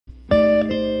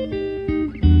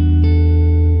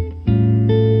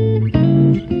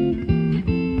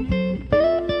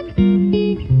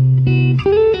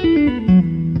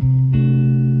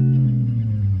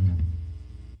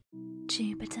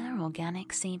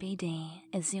CBD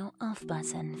is your off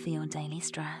button for your daily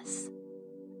stress.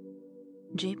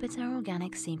 Jupiter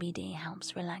Organic CBD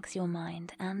helps relax your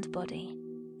mind and body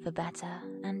for better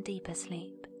and deeper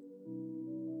sleep.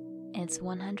 It's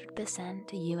 100%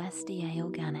 USDA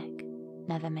organic,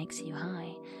 never makes you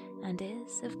high, and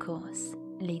is, of course,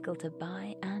 legal to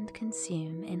buy and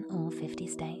consume in all 50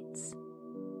 states.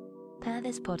 Pair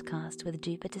this podcast with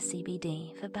Jupiter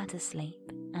CBD for better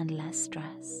sleep and less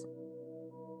stress.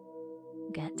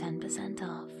 Get 10%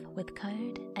 off with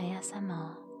code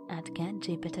ASMR at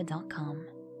getjupiter.com.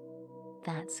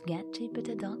 That's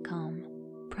getjupiter.com,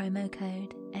 promo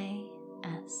code ASMR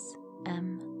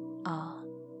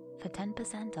for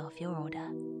 10% off your order.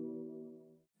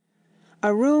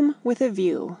 A Room with a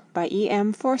View by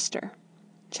E.M. Forster.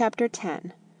 Chapter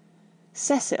 10.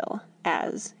 Cecil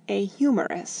as a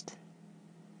Humorist.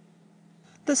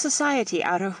 The society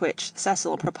out of which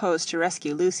Cecil proposed to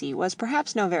rescue Lucy was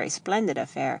perhaps no very splendid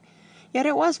affair, yet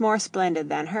it was more splendid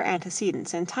than her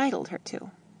antecedents entitled her to.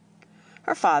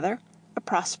 Her father, a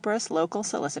prosperous local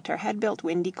solicitor, had built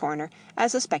Windy Corner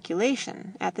as a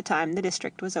speculation at the time the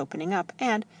district was opening up,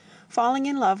 and, falling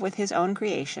in love with his own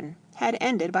creation, had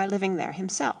ended by living there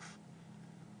himself.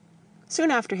 Soon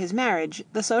after his marriage,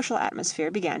 the social atmosphere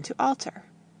began to alter.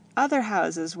 Other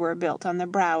houses were built on the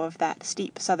brow of that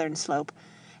steep southern slope,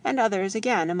 and others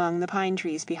again among the pine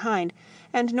trees behind,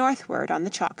 and northward on the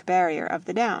chalk barrier of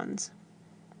the downs.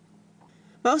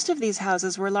 Most of these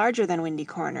houses were larger than Windy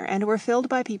Corner, and were filled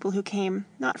by people who came,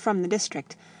 not from the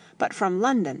district, but from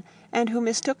London, and who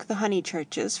mistook the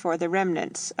Honeychurches for the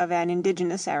remnants of an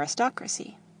indigenous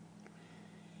aristocracy.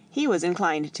 He was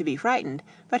inclined to be frightened,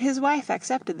 but his wife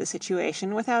accepted the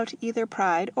situation without either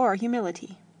pride or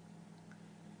humility.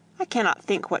 "I cannot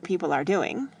think what people are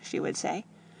doing," she would say,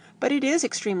 "but it is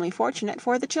extremely fortunate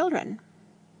for the children."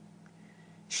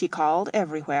 She called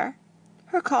everywhere.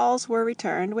 Her calls were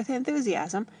returned with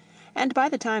enthusiasm, and by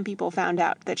the time people found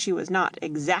out that she was not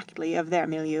exactly of their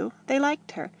milieu, they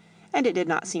liked her, and it did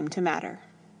not seem to matter.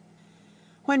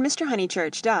 When Mr.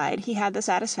 Honeychurch died, he had the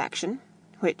satisfaction,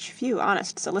 which few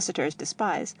honest solicitors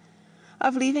despise,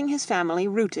 of leaving his family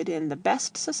rooted in the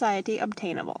best society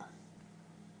obtainable.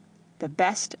 The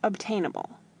best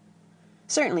obtainable.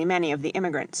 Certainly many of the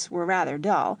immigrants were rather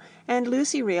dull, and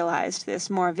Lucy realized this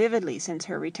more vividly since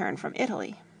her return from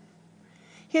Italy.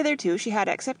 Hitherto she had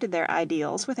accepted their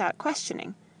ideals without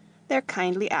questioning, their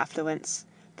kindly affluence,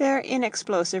 their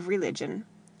inexplosive religion,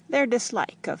 their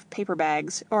dislike of paper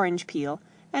bags, orange peel,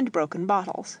 and broken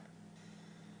bottles.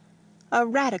 A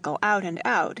radical out and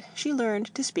out, she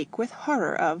learned to speak with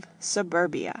horror of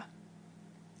suburbia.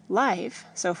 Life,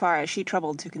 so far as she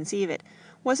troubled to conceive it,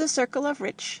 was a circle of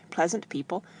rich, pleasant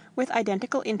people, with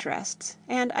identical interests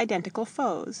and identical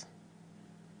foes.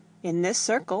 In this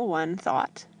circle one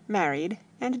thought, married,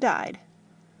 and died.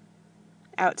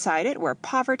 Outside it were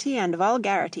poverty and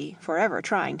vulgarity forever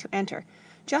trying to enter,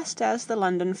 just as the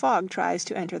London fog tries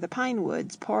to enter the pine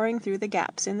woods pouring through the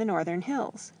gaps in the northern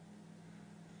hills.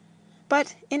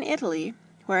 But in Italy,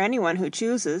 where anyone who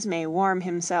chooses may warm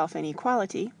himself in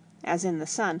equality, as in the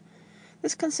sun,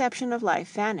 this conception of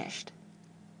life vanished.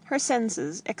 Her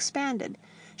senses expanded.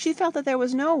 She felt that there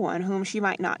was no one whom she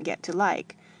might not get to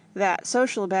like, that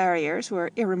social barriers were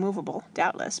irremovable,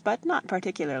 doubtless, but not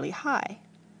particularly high.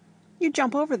 You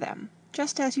jump over them,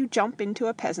 just as you jump into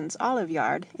a peasant's olive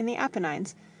yard in the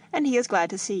Apennines, and he is glad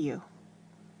to see you.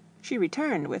 She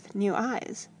returned with new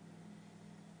eyes.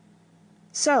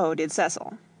 So did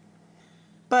Cecil.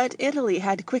 But Italy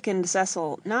had quickened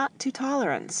Cecil not to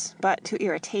tolerance, but to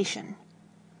irritation.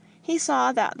 He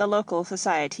saw that the local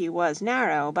society was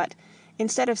narrow, but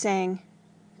instead of saying,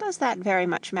 "Does that very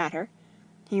much matter?"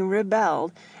 he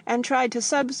rebelled, and tried to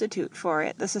substitute for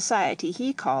it the society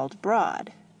he called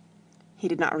broad. He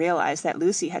did not realize that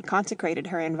Lucy had consecrated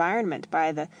her environment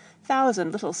by the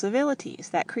 1,000 little civilities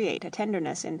that create a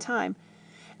tenderness in time,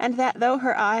 and that though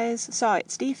her eyes saw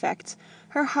its defects,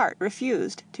 her heart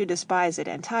refused to despise it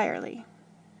entirely.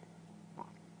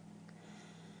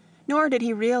 Nor did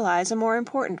he realize a more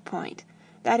important point,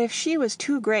 that if she was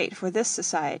too great for this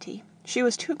society, she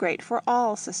was too great for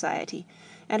all society,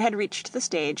 and had reached the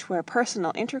stage where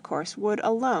personal intercourse would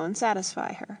alone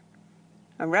satisfy her.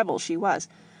 A rebel she was,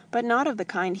 but not of the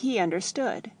kind he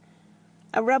understood.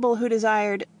 A rebel who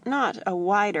desired not a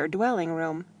wider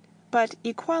dwelling-room, but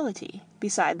equality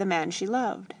beside the man she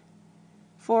loved.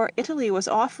 For Italy was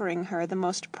offering her the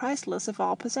most priceless of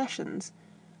all possessions,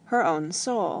 her own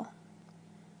soul.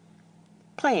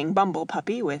 Playing bumble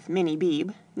puppy with Minnie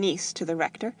Beebe, niece to the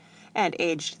rector, and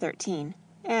aged 13,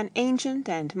 an ancient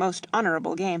and most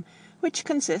honourable game, which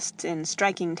consists in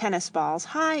striking tennis balls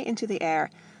high into the air,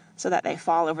 so that they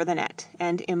fall over the net,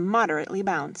 and immoderately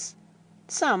bounce.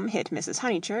 Some hit Mrs.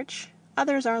 Honeychurch,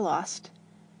 others are lost.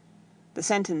 The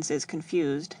sentence is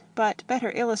confused, but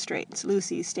better illustrates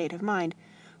Lucy's state of mind,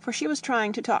 for she was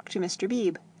trying to talk to Mr.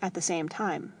 Beebe at the same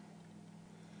time.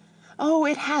 "Oh,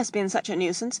 it has been such a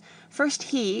nuisance. First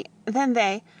he, then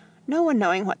they, no one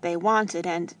knowing what they wanted,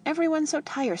 and every one so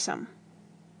tiresome."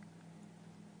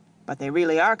 "But they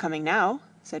really are coming now,"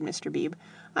 said Mr. Beebe.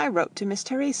 "I wrote to Miss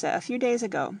Theresa a few days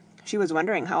ago. She was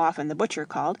wondering how often the butcher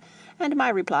called, and my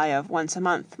reply of once a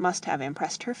month must have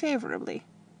impressed her favourably.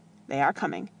 They are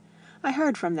coming. I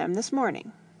heard from them this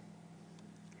morning."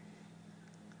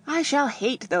 "I shall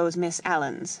hate those Miss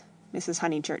Allens," Mrs.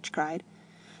 Honeychurch cried.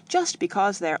 "Just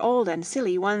because they're old and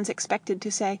silly one's expected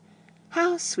to say,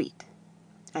 'How sweet!'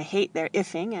 I hate their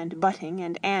ifing and butting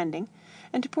and anding,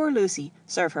 and poor Lucy,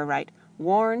 serve her right,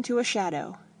 worn to a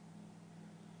shadow."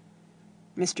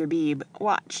 Mr. Beebe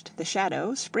watched the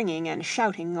shadow springing and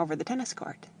shouting over the tennis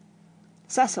court.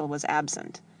 Cecil was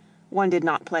absent. One did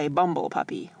not play Bumble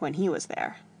Puppy when he was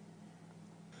there.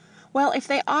 "Well, if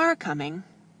they are coming...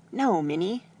 No,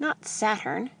 Minnie, not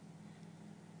Saturn."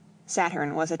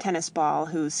 Saturn was a tennis ball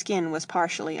whose skin was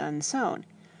partially unsewn.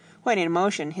 When in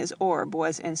motion his orb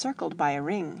was encircled by a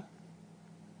ring.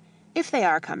 "If they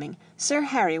are coming, Sir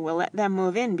Harry will let them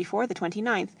move in before the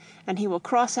 29th, and he will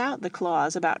cross out the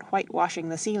clause about whitewashing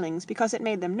the ceilings because it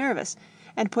made them nervous,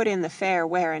 and put in the fair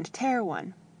wear and tear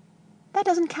one. That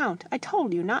doesn't count. I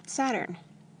told you, not Saturn."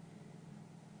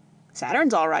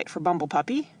 "Saturn's all right for Bumble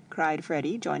Puppy," cried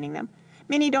Freddy, joining them.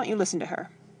 "Minnie, don't you listen to her."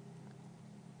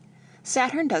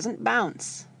 "Saturn doesn't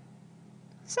bounce."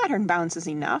 "Saturn bounces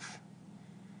enough."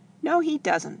 "No, he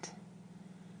doesn't."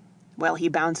 "Well, he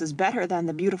bounces better than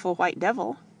the beautiful white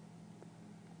devil."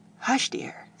 "Hush,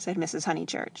 dear," said Mrs.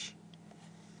 Honeychurch.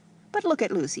 "But look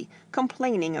at Lucy,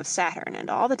 complaining of Saturn, and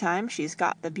all the time she's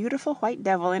got the beautiful white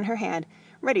devil in her hand,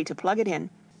 ready to plug it in.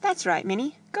 That's right,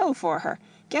 Minnie, go for her.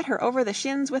 Get her over the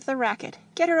shins with the racket.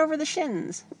 Get her over the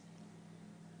shins."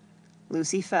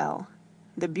 Lucy fell.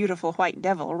 The beautiful white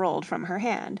devil rolled from her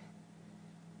hand.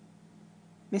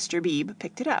 Mr. Beebe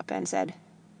picked it up and said,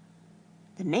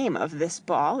 "The name of this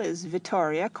ball is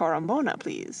Vittoria Corombona,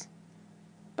 please."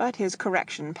 But his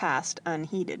correction passed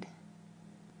unheeded.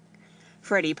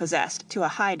 Freddy possessed to a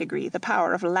high degree the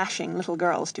power of lashing little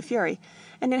girls to fury,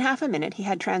 and in half a minute he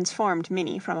had transformed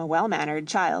Minnie from a well-mannered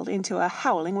child into a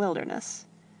howling wilderness.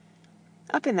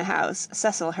 Up in the house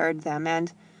Cecil heard them,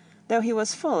 and, though he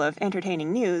was full of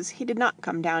entertaining news, he did not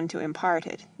come down to impart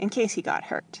it, in case he got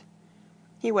hurt.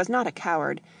 He was not a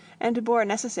coward, and bore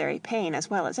necessary pain as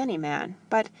well as any man,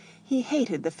 but he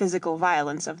hated the physical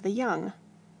violence of the young.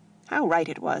 How right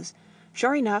it was!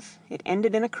 Sure enough, it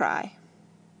ended in a cry.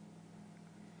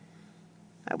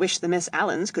 "I wish the Miss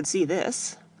Allens could see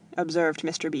this," observed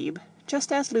Mr. Beebe,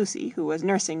 just as Lucy, who was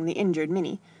nursing the injured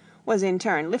Minnie, was in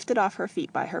turn lifted off her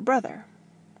feet by her brother.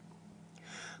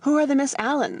 "Who are the Miss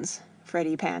Allens?"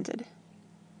 Freddy panted.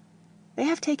 "They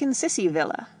have taken Sissy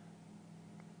Villa."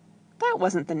 "That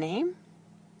wasn't the name."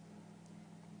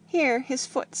 Here his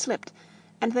foot slipped,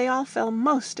 and they all fell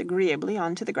most agreeably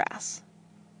onto the grass.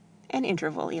 An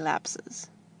interval elapses.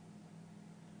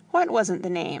 "What wasn't the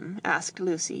name?" asked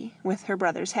Lucy, with her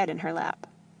brother's head in her lap.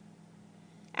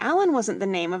 "Allen wasn't the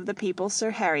name of the people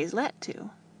Sir Harry's let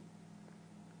to."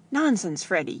 "Nonsense,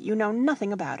 Freddy, you know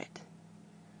nothing about it."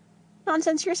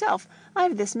 "Nonsense yourself.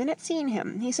 I've this minute seen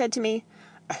him. He said to me,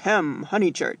 'Ahem,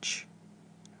 Honeychurch.'"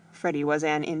 Freddy was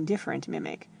an indifferent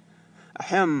mimic.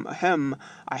 "Ahem, ahem,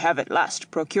 I have at last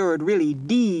procured really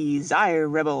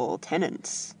desirable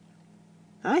tenants."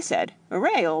 I said,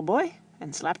 "Hooray, old boy,"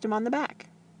 and slapped him on the back.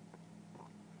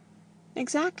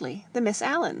 "Exactly, the Miss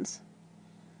Allens."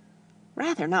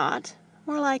 "Rather not.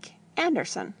 More like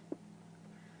Anderson."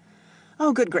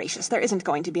 "Oh, good gracious, there isn't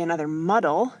going to be another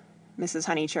muddle," Mrs.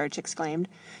 Honeychurch exclaimed.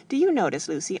 "Do you notice,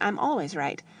 Lucy, I'm always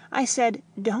right. I said,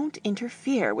 'Don't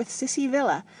interfere with Sissy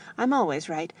Villa.' I'm always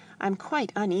right. I'm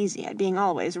quite uneasy at being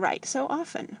always right so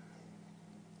often."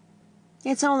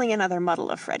 "It's only another muddle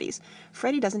of Freddy's.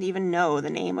 Freddy doesn't even know the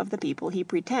name of the people he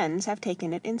pretends have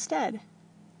taken it instead."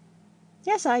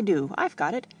 "Yes, I do. I've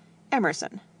got it.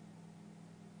 Emerson."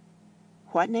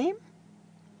 "What name?"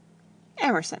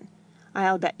 "Emerson.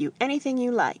 I'll bet you anything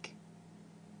you like."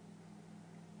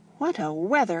 "What a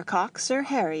weathercock Sir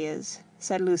Harry is,"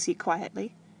 said Lucy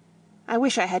quietly. "I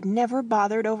wish I had never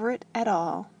bothered over it at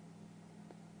all."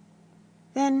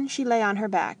 Then she lay on her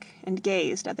back and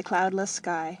gazed at the cloudless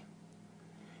sky.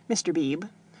 Mr. Beebe,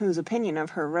 whose opinion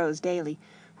of her rose daily,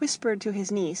 whispered to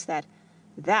his niece that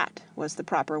was the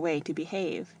proper way to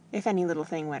behave if any little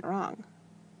thing went wrong.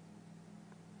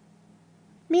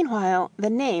 Meanwhile, the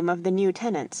name of the new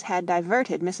tenants had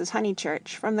diverted Mrs.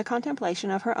 Honeychurch from the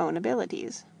contemplation of her own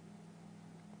abilities.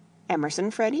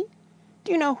 "Emerson, Freddy?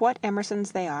 Do you know what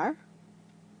Emersons they are?"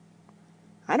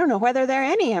 "I don't know whether there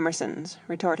are any Emersons,"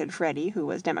 retorted Freddy, who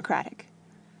was democratic.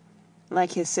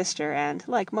 Like his sister, and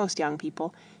like most young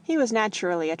people, he was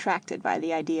naturally attracted by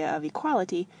the idea of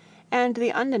equality, and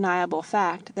the undeniable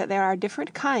fact that there are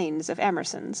different kinds of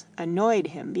Emersons annoyed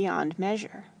him beyond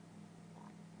measure.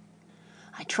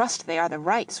 "I trust they are the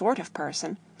right sort of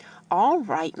person. All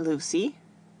right, Lucy."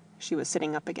 She was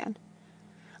sitting up again.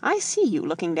 "I see you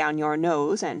looking down your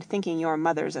nose and thinking your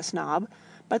mother's a snob,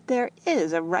 but there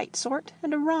is a right sort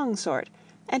and a wrong sort,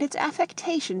 and it's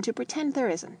affectation to pretend there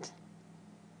isn't."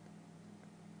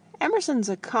 "Emerson's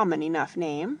a common enough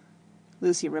name,"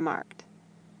 Lucy remarked.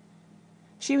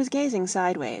 She was gazing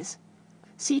sideways.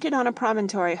 Seated on a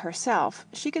promontory herself,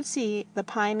 she could see the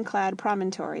pine-clad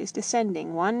promontories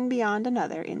descending one beyond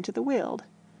another into the Weald.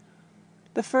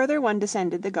 The further one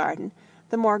descended the garden,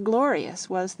 the more glorious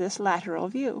was this lateral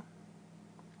view.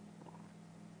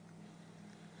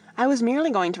 "I was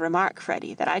merely going to remark,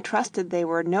 Freddy, that I trusted they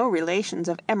were no relations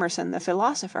of Emerson the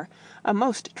philosopher, a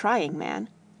most trying man.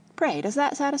 Pray, does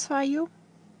that satisfy you?"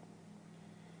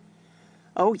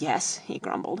 "Oh, yes," he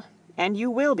grumbled. "And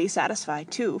you will be satisfied,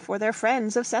 too, for they're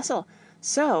friends of Cecil.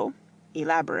 So,"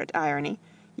 elaborate irony,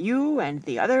 "you and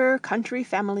the other country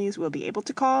families will be able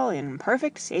to call in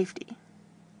perfect safety."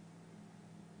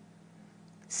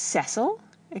 "Cecil?"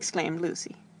 exclaimed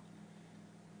Lucy.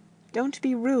 "Don't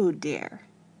be rude, dear,"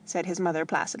 said his mother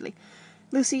placidly.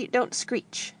 "Lucy, don't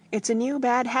screech. It's a new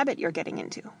bad habit you're getting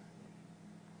into."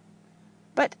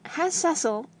 "But has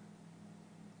Cecil—"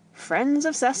 "Friends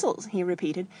of Cecil's," he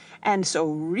repeated, "and so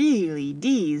really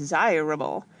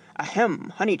desirable.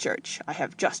 Ahem, Honeychurch, I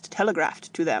have just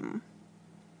telegraphed to them."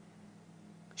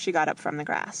 She got up from the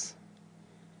grass.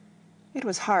 It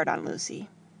was hard on Lucy.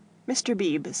 Mr.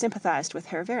 Beebe sympathized with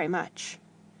her very much.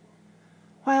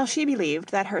 While she believed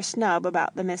that her snub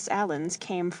about the Miss Allens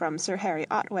came from Sir Harry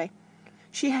Otway,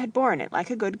 she had borne it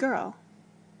like a good girl.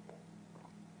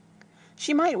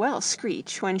 She might well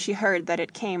screech when she heard that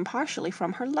it came partially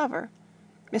from her lover.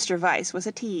 Mr. Vyse was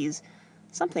a tease,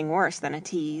 something worse than a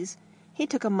tease. He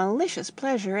took a malicious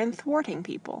pleasure in thwarting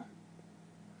people.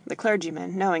 The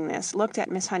clergyman, knowing this, looked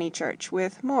at Miss Honeychurch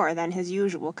with more than his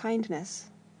usual kindness.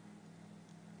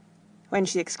 When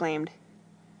she exclaimed,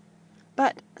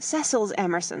 "But Cecil's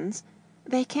Emersons,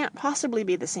 they can't possibly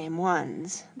be the same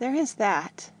ones. There is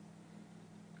that."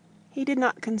 He did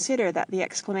not consider that the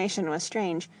exclamation was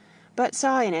strange, but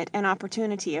saw in it an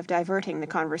opportunity of diverting the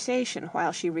conversation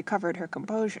while she recovered her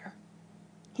composure.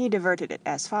 He diverted it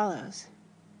as follows.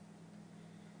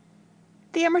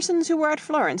 "The Emersons who were at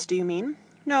Florence, do you mean?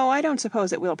 No, I don't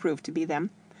suppose it will prove to be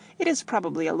them. It is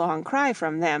probably a long cry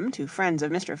from them to friends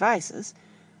of Mr. Vyse's.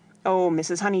 Oh,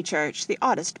 Mrs. Honeychurch, the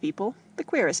oddest people, the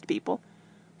queerest people.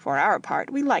 For our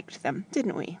part, we liked them,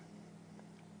 didn't we?"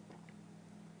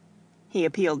 He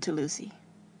appealed to Lucy.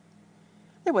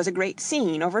 "There was a great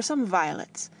scene over some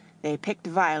violets. They picked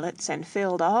violets and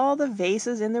filled all the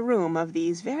vases in the room of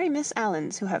these very Miss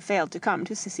Allens who have failed to come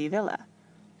to Cissy Villa.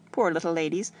 Poor little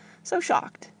ladies, so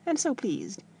shocked and so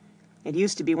pleased. It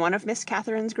used to be one of Miss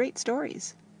Catherine's great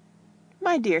stories.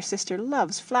 'My dear sister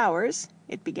loves flowers,'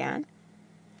 it began.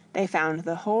 They found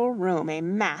the whole room a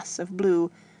mass of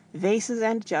blue, vases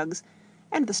and jugs,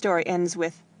 and the story ends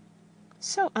with,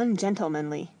 'So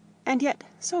ungentlemanly, and yet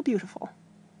so beautiful.'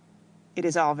 It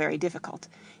is all very difficult.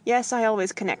 Yes, I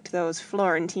always connect those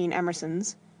Florentine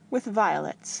Emersons with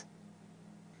violets."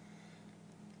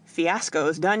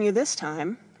 "Fiasco's done you this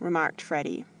time," remarked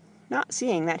Freddy, not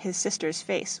seeing that his sister's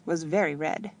face was very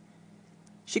red.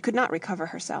 She could not recover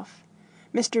herself.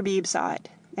 Mr. Beebe saw it,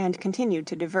 and continued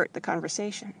to divert the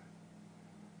conversation.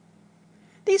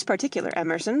 "These particular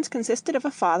Emersons consisted of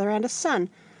a father and a son,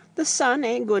 the son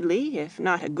a goodly, if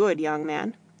not a good young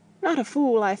man. Not a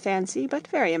fool, I fancy, but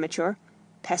very immature.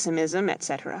 Pessimism,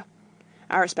 etc.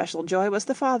 Our special joy was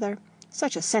the father,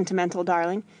 such a sentimental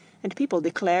darling, and people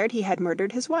declared he had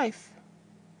murdered his wife."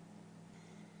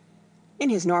 In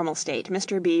his normal state,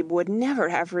 Mr. Beebe would never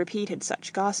have repeated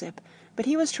such gossip, but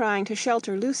he was trying to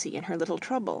shelter Lucy in her little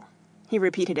trouble. He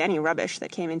repeated any rubbish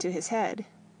that came into his head.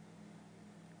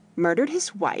 "Murdered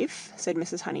his wife?" said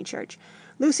Mrs. Honeychurch.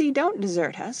 "Lucy, don't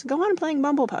desert us. Go on playing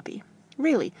bumble puppy.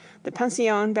 Really, the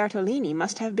Pension Bertolini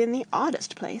must have been the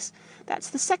oddest place. That's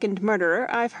the second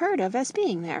murderer I've heard of as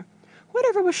being there.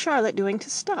 Whatever was Charlotte doing to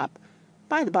stop?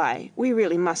 By the by, we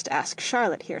really must ask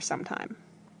Charlotte here sometime."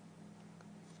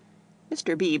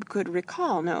 Mr. Beebe could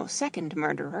recall no second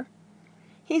murderer.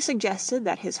 He suggested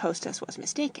that his hostess was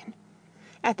mistaken.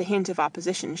 At the hint of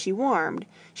opposition she warmed.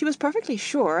 She was perfectly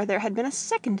sure there had been a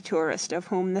second tourist of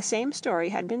whom the same story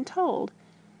had been told.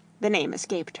 The name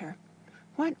escaped her.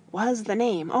 What was the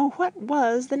name? Oh, what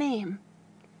was the name?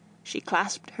 She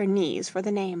clasped her knees for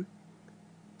the name.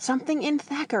 Something in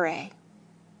Thackeray.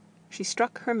 She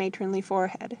struck her matronly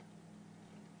forehead.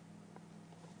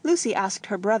 Lucy asked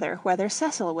her brother whether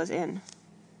Cecil was in.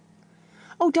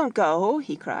 "Oh, don't go,"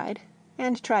 he cried,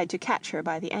 and tried to catch her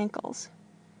by the ankles.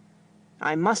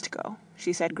 "I must go,"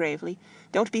 she said gravely.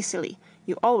 "Don't be silly.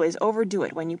 You always overdo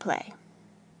it when you play."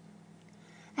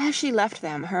 As she left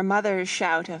them, her mother's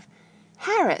shout of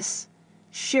 "Harris!"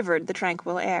 shivered the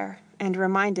tranquil air, and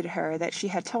reminded her that she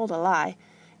had told a lie,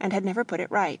 and had never put it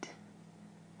right.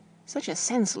 Such a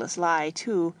senseless lie,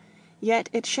 too, yet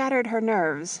it shattered her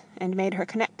nerves, and made her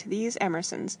connect these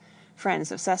Emersons,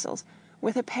 friends of Cecil's,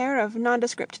 with a pair of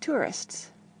nondescript tourists.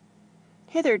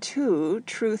 Hitherto,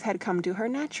 truth had come to her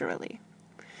naturally.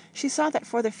 She saw that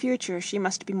for the future she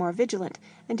must be more vigilant,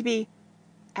 and be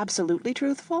absolutely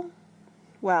truthful?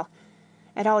 Well,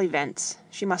 at all events,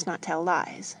 she must not tell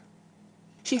lies.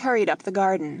 She hurried up the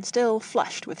garden, still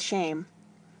flushed with shame.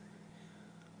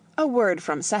 A word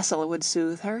from Cecil would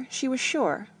soothe her, she was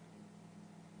sure.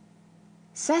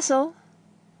 "Cecil!"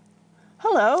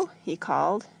 "Hullo!" he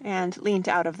called, and leant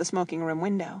out of the smoking-room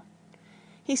window.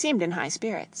 He seemed in high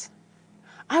spirits.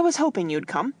 "I was hoping you'd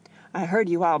come. I heard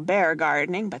you all bear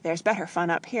gardening, but there's better fun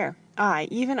up here. I,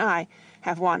 even I,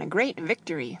 have won a great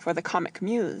victory for the Comic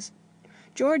Muse.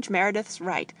 George Meredith's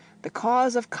right. The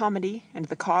cause of comedy and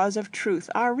the cause of truth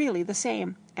are really the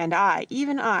same, and I,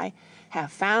 even I,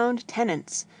 have found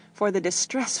tenants for the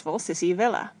distressful Cissy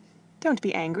Villa. Don't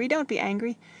be angry, don't be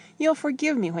angry. You'll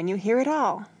forgive me when you hear it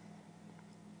all."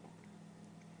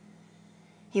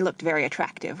 He looked very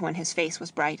attractive when his face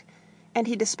was bright, and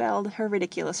he dispelled her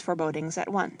ridiculous forebodings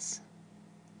at once.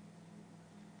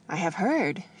 "I have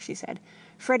heard," she said.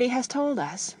 "Freddie has told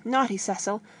us. Naughty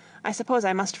Cecil. I suppose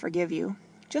I must forgive you.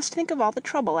 Just think of all the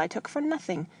trouble I took for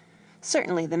nothing.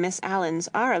 Certainly the Miss Allens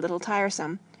are a little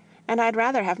tiresome, and I'd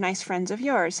rather have nice friends of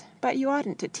yours, but you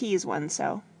oughtn't to tease one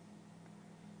so."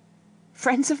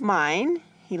 "Friends of mine?"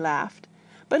 he laughed.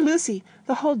 "But, Lucy,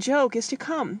 the whole joke is to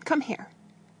come. Come here."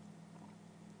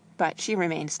 But she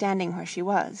remained standing where she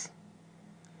was.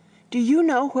 "Do you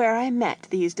know where I met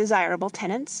these desirable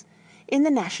tenants? In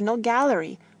the National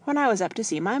Gallery, when I was up to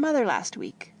see my mother last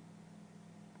week."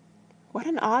 "What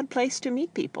an odd place to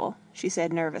meet people," she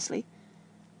said nervously.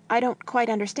 "I don't quite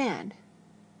understand."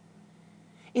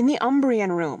 "In the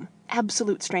Umbrian room.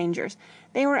 Absolute strangers.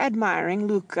 They were admiring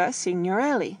Luca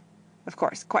Signorelli. Of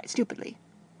course, quite stupidly.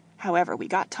 However, we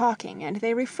got talking, and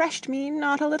they refreshed me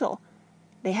not a little.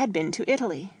 They had been to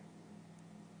Italy."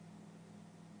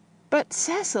 "But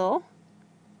Cecil,"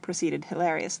 proceeded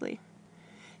hilariously.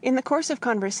 "In the course of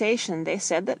conversation they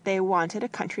said that they wanted a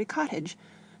country cottage,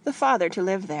 the father to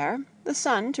live there, the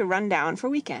son to run down for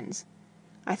week-ends.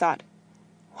 I thought,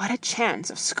 what a chance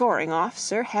of scoring off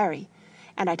Sir Harry,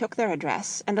 and I took their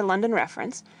address and a London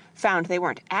reference, found they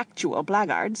weren't actual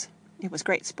blackguards, it was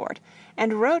great sport,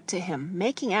 and wrote to him,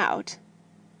 making out—"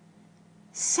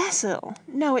 "Cecil!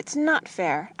 No, it's not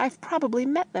fair. I've probably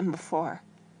met them before."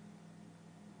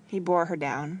 He bore her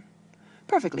down.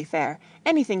 "Perfectly fair.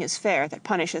 Anything is fair that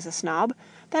punishes a snob.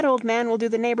 That old man will do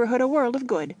the neighbourhood a world of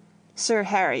good. Sir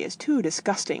Harry is too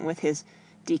disgusting with his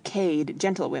decayed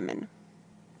gentlewomen.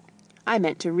 I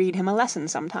meant to read him a lesson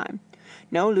sometime.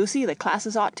 No, Lucy, the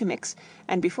classes ought to mix,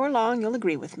 and before long you'll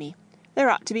agree with me. There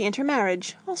ought to be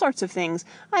intermarriage, all sorts of things.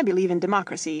 I believe in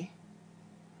democracy."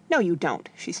 "No, you don't,"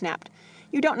 she snapped.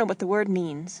 "You don't know what the word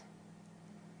means."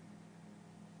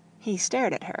 He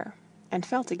stared at her, and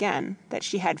felt again that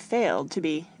she had failed to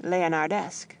be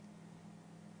Leonardesque.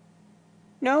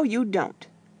 "No, you don't."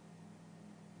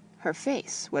 Her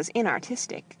face was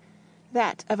inartistic,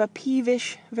 that of a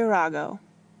peevish virago.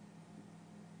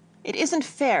 "It isn't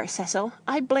fair, Cecil.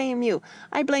 I blame you.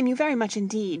 I blame you very much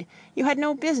indeed. You had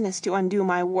no business to undo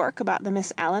my work about the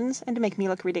Miss Allens and make me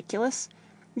look ridiculous.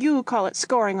 You call it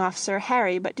scoring off Sir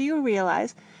Harry, but do you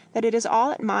realize that it is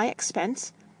all at my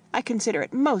expense? I consider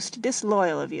it most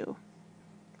disloyal of you."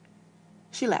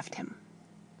 She left him.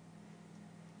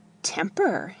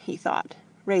 Temper, he thought,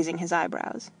 raising his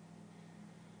eyebrows.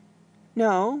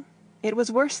 No, it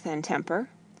was worse than temper,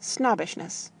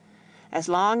 snobbishness. As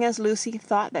long as Lucy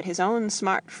thought that his own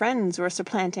smart friends were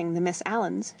supplanting the Miss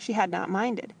Allens, she had not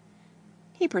minded.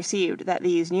 He perceived that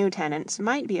these new tenants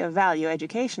might be of value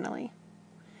educationally.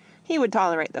 He would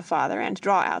tolerate the father and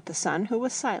draw out the son, who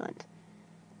was silent.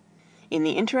 In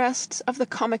the interests of the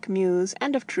Comic Muse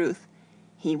and of truth,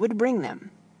 he would bring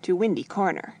them to Windy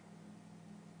Corner.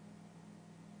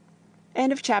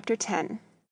 End of chapter 10.